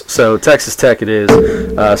 Yes. So Texas Tech it is.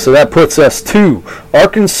 So that puts us to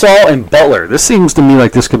Arkansas and Butler. This seems to me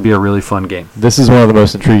like this could be a really fun game. This is one of the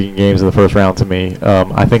most intriguing games of the first round to me.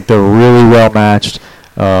 I think they're really well matched.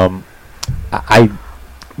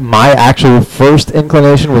 My actual first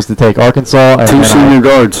inclination was to take Arkansas. And two senior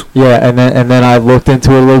guards. Yeah, and then I looked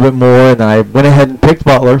into it a little bit more, and I went ahead and picked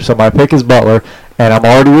Butler. So my pick is Butler. And I'm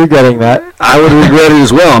already regretting that. I would regret it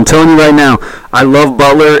as well. I'm telling you right now, I love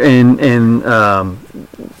Butler, and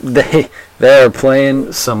they are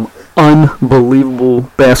playing some unbelievable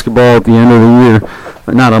basketball at the end of the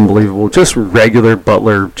year. Not unbelievable, just regular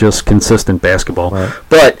Butler, just consistent basketball. Right.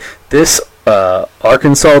 But this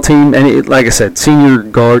Arkansas team, and like I said,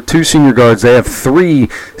 two senior guards. They have 3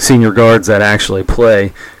 senior guards that actually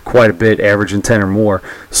play quite a bit, averaging 10 or more.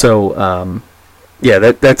 So. Yeah,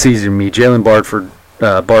 that's easy to me. Jalen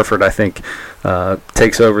Barford, I think,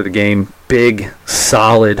 takes over the game. Big,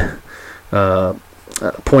 solid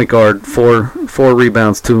point guard, 4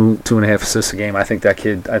 rebounds, 2.5 assists a game. I think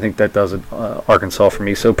that does it. Arkansas for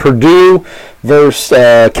me. So Purdue versus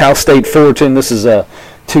Cal State Fullerton. This is a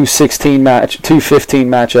 2-15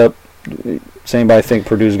 matchup. Does anybody think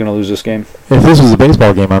Purdue's going to lose this game? If this was a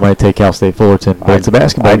baseball game, I might take Cal State Fullerton, but it's a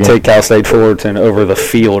basketball game. I'd take Cal State Fullerton over the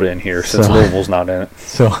field in here since Louisville's not in it.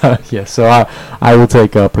 So I will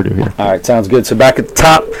take Purdue here. All right, sounds good. So back at the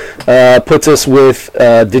top puts us with,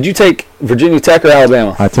 did you take Virginia Tech or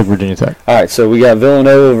Alabama? I took Virginia Tech. All right, so we got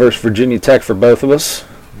Villanova versus Virginia Tech for both of us.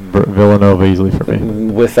 Villanova easily for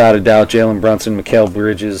me. Without a doubt, Jalen Brunson, Mikal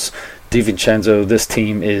Bridges, DiVincenzo, this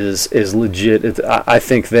team is legit. I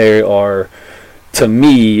think they are, to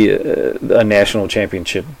me, a national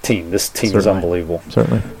championship team. This team is unbelievable.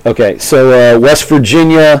 Certainly. Okay, so West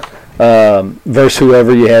Virginia versus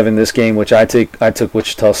whoever you have in this game, which I took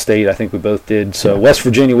Wichita State. I think we both did. So West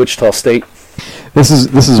Virginia, Wichita State. This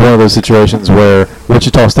is one of those situations where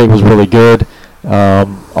Wichita State was really good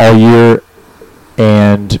all year.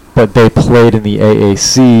 But they played in the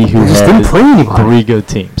AAC, who had 3 good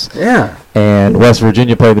teams. Yeah. And West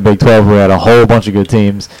Virginia played the Big 12, who had a whole bunch of good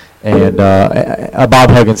teams. And a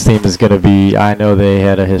Bob Huggins team is going to be, I know they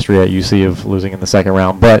had a history at UC of losing in the second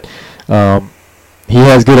round, but he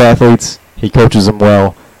has good athletes. He coaches them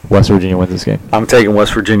well. West Virginia wins this game. I'm taking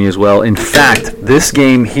West Virginia as well. In fact, this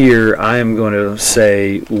game here, I am going to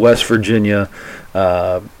say West Virginia.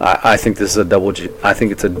 I think this is I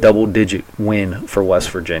think it's a double-digit win for West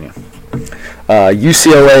Virginia.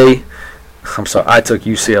 UCLA. I'm sorry, I took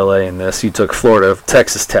UCLA in this. You took Florida,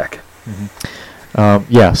 Texas Tech.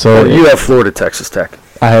 Mm-hmm. So you have Florida, Texas Tech.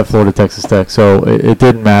 I have Florida, Texas Tech. So it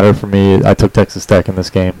didn't matter for me. I took Texas Tech in this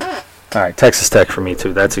game. All right, Texas Tech for me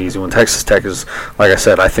too. That's an easy one. Texas Tech is, like I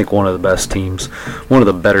said, I think one of the best teams, one of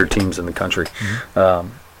the better teams in the country. Mm-hmm.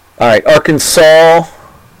 All right, Arkansas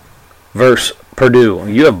versus Purdue.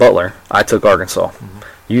 You have Butler. I took Arkansas.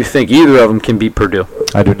 Mm-hmm. you think either of them can beat Purdue?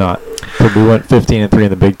 I do not. Purdue went 15-3 in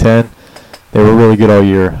the Big Ten. They were really good all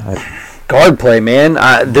year. Guard play, man.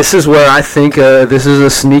 This is where I think this is a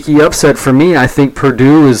sneaky upset for me. I think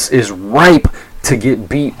Purdue is ripe to get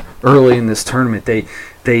beat early in this tournament. They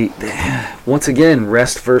once again,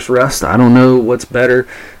 rest versus rust. I don't know what's better.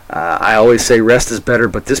 I always say rest is better,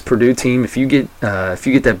 but this Purdue team, if you get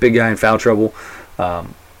that big guy in foul trouble,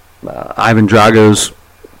 Ivan Drago's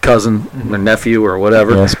cousin or nephew or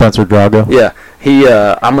whatever. Yeah, Spencer Drago. Yeah, he.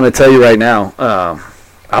 I'm going to tell you right now.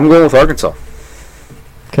 I'm going with Arkansas.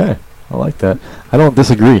 Okay, I like that. I don't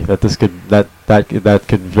disagree that this could that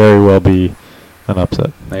could very well be an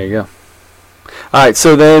upset. There you go. All right,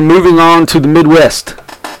 so then moving on to the Midwest.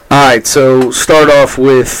 All right, so start off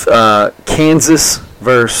with Kansas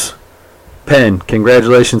versus Penn.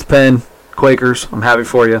 Congratulations, Penn. Quakers, I'm happy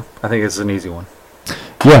for you. I think it's an easy one.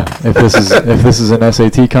 Yeah, if this is an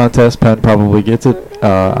SAT contest, Penn probably gets it.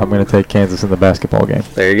 I'm going to take Kansas in the basketball game.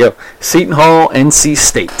 There you go. Seton Hall, NC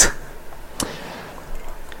State.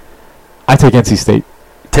 I take NC State.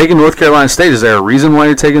 Taking North Carolina State, is there a reason why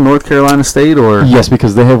you're taking North Carolina State? Or Yes,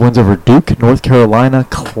 because they have wins over Duke, North Carolina,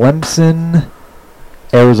 Clemson,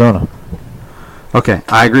 Arizona. Okay,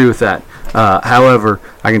 I agree with that. However,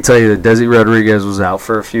 I can tell you that Desi Rodriguez was out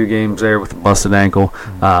for a few games there with a busted ankle.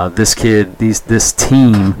 This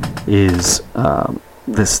team is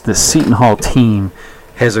this Seton Hall team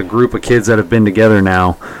has a group of kids that have been together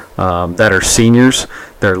now that are seniors.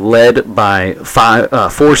 They're led by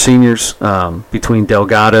four seniors between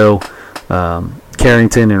Delgado,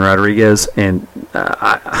 Carrington, and Rodriguez, and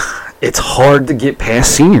it's hard to get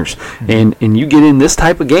past seniors. And you get in this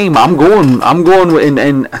type of game, I'm going,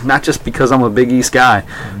 and not just because I'm a Big East guy,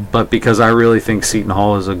 but because I really think Seton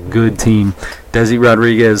Hall is a good team. Desi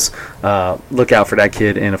Rodriguez, look out for that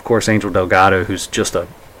kid, and of course Angel Delgado, who's just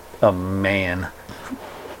a man.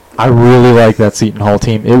 I really like that Seton Hall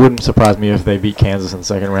team. It wouldn't surprise me if they beat Kansas in the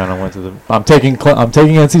second round and went to the. I'm taking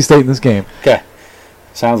NC State in this game. Okay,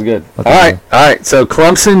 sounds good. All right. So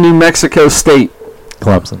Clemson, New Mexico State.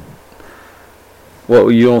 Clemson.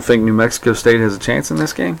 Well, you don't think New Mexico State has a chance in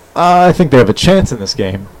this game? I think they have a chance in this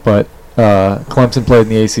game, but Clemson played in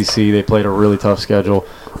the ACC. They played a really tough schedule.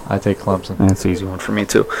 I take Clemson. That's an easy one for me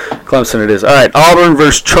too. Clemson it is. All right, Auburn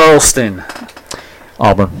versus Charleston.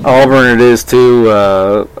 Auburn it is too.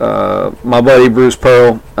 My buddy Bruce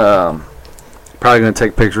Pearl, probably going to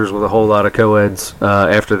take pictures with a whole lot of co-eds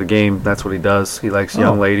after the game. That's what he does. He likes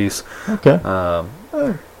young ladies. Okay.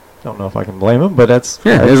 Don't know if I can blame him, but that's...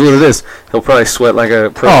 Yeah, it is what it is. He'll probably sweat like a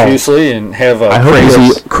profusely and have a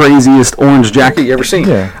craziest orange jacket you ever seen.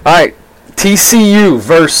 Yeah. All right, TCU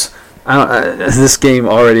versus... this game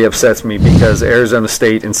already upsets me because Arizona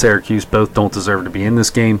State and Syracuse both don't deserve to be in this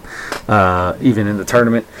game, even in the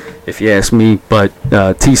tournament, if you ask me. But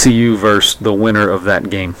TCU versus the winner of that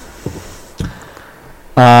game.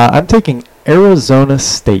 I'm taking Arizona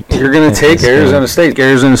State. You're going to take Arizona State.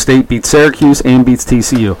 Arizona State beats Syracuse and beats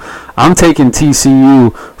TCU. I'm taking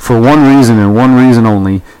TCU for one reason and one reason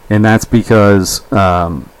only, and that's because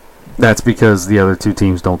the other two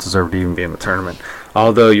teams don't deserve to even be in the tournament.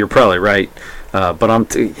 Although you're probably right, but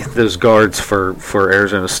those guards for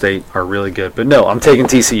Arizona State are really good. But no, I'm taking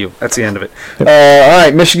TCU. That's the end of it. All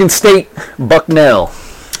right, Michigan State, Bucknell.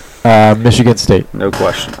 Michigan State. No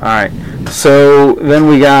question. All right. So then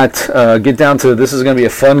we got, get down to, this is going to be a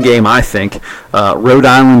fun game, I think. Rhode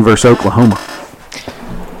Island versus Oklahoma.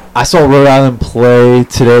 I saw Rhode Island play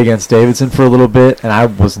today against Davidson for a little bit, and I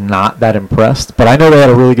was not that impressed. But I know they had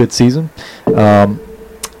a really good season.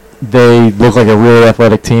 They look like a really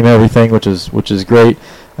athletic team and everything, which is great.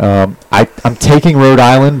 I'm taking Rhode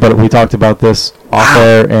Island, but we talked about this off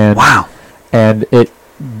air, and it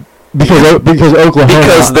because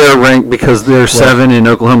Oklahoma they're ranked because they're 7 and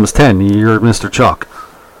Oklahoma's 10. You're Mr. Chalk.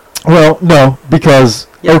 Well, no, because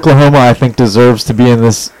Oklahoma I think deserves to be in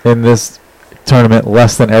this tournament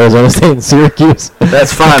less than Arizona State and Syracuse.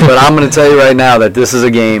 That's fine, but I'm going to tell you right now that this is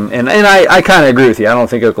a game, and I kind of agree with you. I don't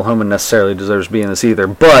think Oklahoma necessarily deserves to be in this either.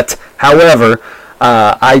 But, however,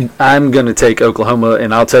 I'm going to take Oklahoma,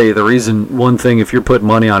 and I'll tell you the reason. One thing, if you're putting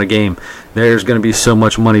money on a game, there's going to be so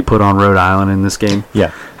much money put on Rhode Island in this game.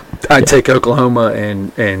 Yeah. I'd take Oklahoma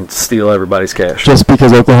and steal everybody's cash. Just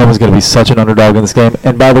because Oklahoma is going to be such an underdog in this game.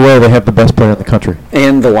 And, by the way, they have the best player in the country.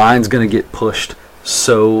 And the line's going to get pushed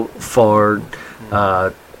so far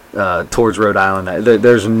towards Rhode Island.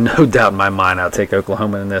 There's no doubt in my mind I'll take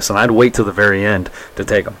Oklahoma in this, and I'd wait till the very end to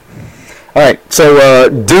take them. All right, so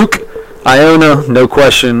Duke, Iona, no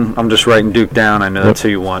question. I'm just writing Duke down. I know that's who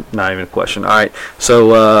you want. Not even a question. All right,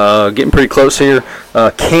 so getting pretty close here.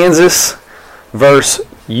 Kansas versus,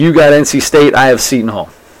 you got NC State. I have Seton Hall.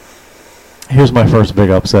 Here's my first big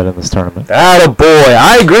upset in this tournament. Attaboy.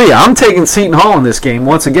 I agree. I'm taking Seton Hall in this game.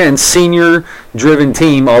 Once again, senior-driven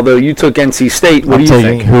team, although you took NC State. What do you think?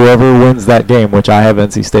 I'm taking whoever wins that game, which I have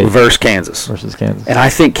NC State. Versus Kansas. And I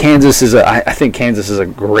think Kansas is a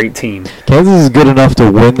great team. Kansas is good enough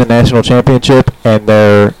to win the national championship, and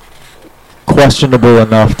they're questionable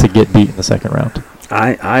enough to get beat in the second round.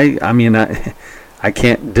 I mean, I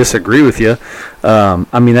can't disagree with you.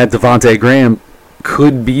 I mean, that Devontae Graham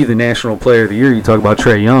could be the National Player of the Year. You talk about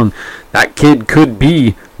Trae Young. That kid could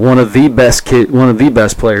be one of the best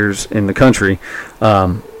players in the country.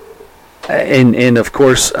 And of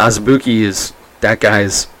course, Azubuike is that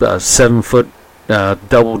guy's 7 foot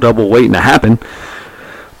double waiting to happen.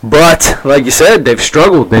 But like you said, they've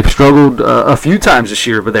struggled. They've struggled a few times this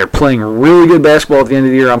year, but they're playing really good basketball at the end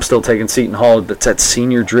of the year. I'm still taking Seton Hall. That's that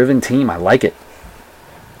senior-driven team. I like it.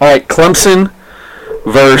 All right, Clemson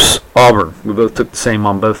versus Auburn. We both took the same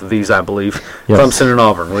on both of these, I believe. Yes. Clemson and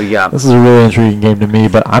Auburn. What do you got? This is a really intriguing game to me,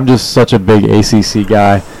 but I'm just such a big ACC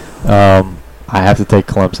guy. I have to take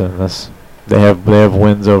Clemson in this. They have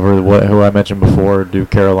wins over who I mentioned before: Duke,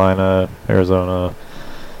 Carolina, Arizona.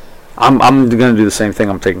 I'm going to do the same thing.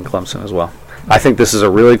 I'm taking Clemson as well. I think this is a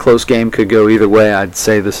really close game. Could go either way. I'd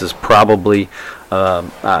say this is probably.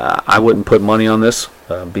 I wouldn't put money on this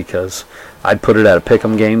because I'd put it at a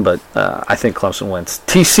pick'em game, but I think Clemson wins.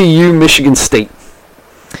 TCU, Michigan State.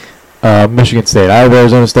 Michigan State. I have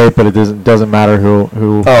Arizona State, but it doesn't matter who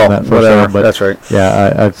won that first round. But that's right.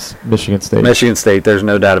 Yeah, I've Michigan State. Michigan State. There's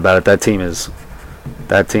no doubt about it. That team's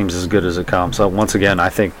as good as it comes. So once again, I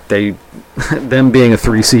think them being a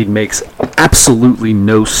 3 seed makes absolutely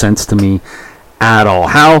no sense to me at all.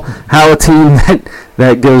 How a team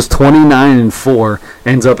that goes 29-4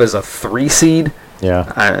 ends up as a 3 seed?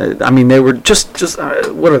 Yeah. I mean, they were just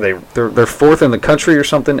what are they? They're fourth in the country or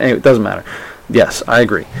something. Anyway, it doesn't matter. Yes, I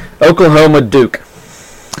agree. Oklahoma, Duke.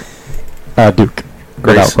 Duke,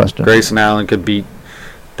 without question. Grayson Allen could beat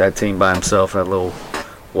that team by himself. That little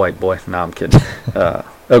white boy. No, I'm kidding.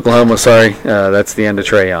 Oklahoma, sorry. That's the end of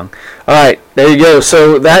Trae Young. All right, there you go.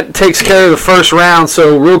 So that takes care of the first round.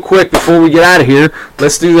 So real quick before we get out of here,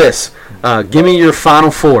 let's do this. Give me your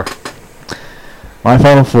Final Four. My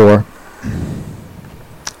Final Four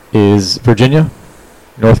is Virginia,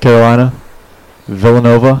 North Carolina,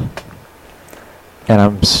 Villanova, and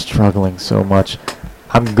I'm struggling so much.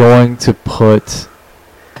 I'm going to put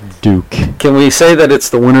Duke. Can we say that it's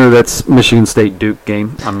the winner that's Michigan State-Duke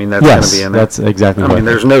game? I mean, that's going to be in there. That's exactly right. I mean,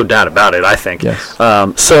 there's no doubt about it, I think. Yes.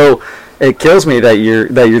 So it kills me that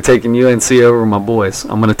you're taking UNC over my boys.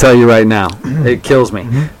 I'm going to tell you right now. It kills me.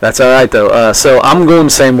 Mm-hmm. That's all right, though. So I'm going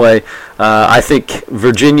the same way. I think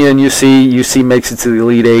Virginia and UC makes it to the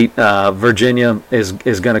Elite Eight. Virginia is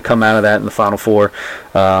going to come out of that in the Final Four.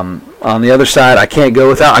 On the other side, I can't go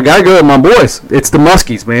without. I got to go with my boys. It's the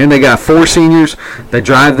Muskies, man. They got 4 seniors that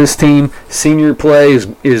drive this team. Senior play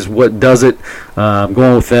is what does it. I'm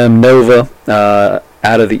going with them. Nova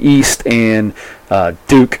out of the East and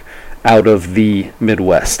Duke out of the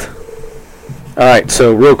Midwest. All right,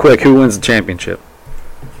 so real quick, who wins the championship?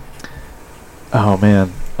 Oh,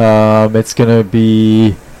 man. It is going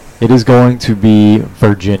to be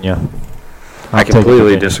Virginia. I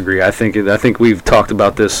completely disagree. I think we've talked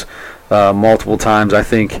about this multiple times. I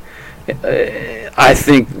think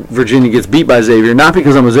Virginia gets beat by Xavier, not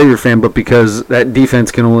because I'm a Xavier fan, but because that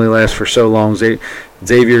defense can only last for so long.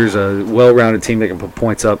 Xavier's a well-rounded team that can put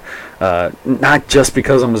points up. Not just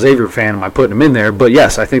because I'm a Xavier fan am I putting them in there, but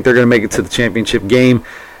yes, I think they're going to make it to the championship game.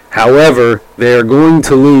 However, they are going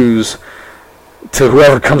to lose to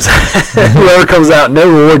whoever comes out,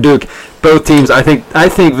 Nova or Duke. Both teams, I think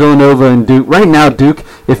Villanova and Duke. Right now, Duke,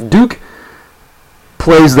 if Duke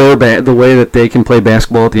plays the way that they can play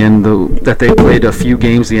basketball at the end, that they played a few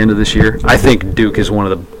games the end of this year, I think Duke is one of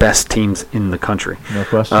the best teams in the country. No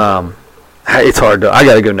question. It's hard I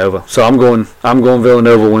got to go Nova. So I'm going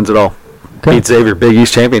Villanova wins it all. Okay. Beat Xavier, Big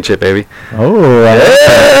East championship, baby. Oh,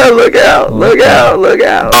 yeah! Look out!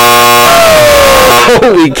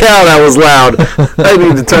 Holy cow, that was loud. I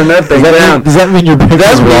need to turn that thing down. Does that mean your pick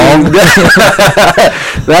is wrong?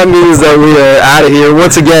 That means that we are out of here.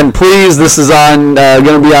 Once again, please, this is going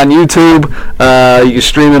to be on YouTube. You can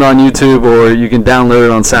stream it on YouTube or you can download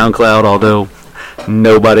it on SoundCloud, although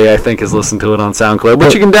nobody, I think, has listened to it on SoundCloud.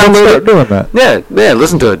 But you can download it. Doing that. Yeah,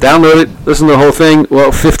 listen to it. Download it. Listen to the whole thing.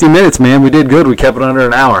 Well, 50 minutes, man. We did good. We kept it under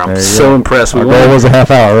an hour. I'm so impressed. Our goal was a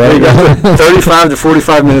half hour, right? 35 to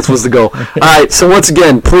 45 minutes was the goal. All right, so once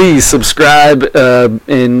again, please subscribe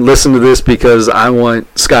and listen to this because I want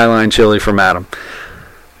Skyline Chili from Adam.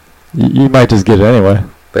 You might just get it anyway.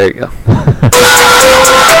 There you go.